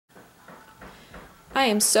I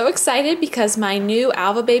am so excited because my new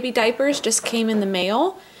Alva Baby diapers just came in the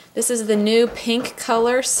mail. This is the new pink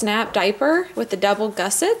color snap diaper with the double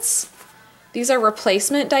gussets. These are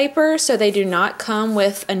replacement diapers, so they do not come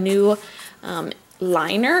with a new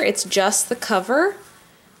liner. It's just the cover.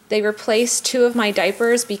 They replaced 2 of my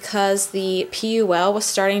diapers because the PUL was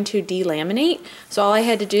starting to delaminate. So all I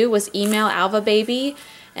had to do was email Alva Baby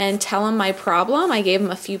and tell them my problem. I gave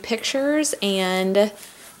them a few pictures and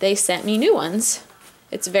they sent me new ones.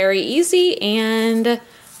 It's very easy and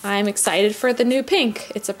I'm excited for the new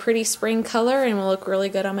pink. It's a pretty spring color and will look really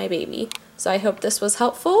good on my baby. So I hope this was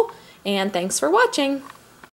helpful and thanks for watching.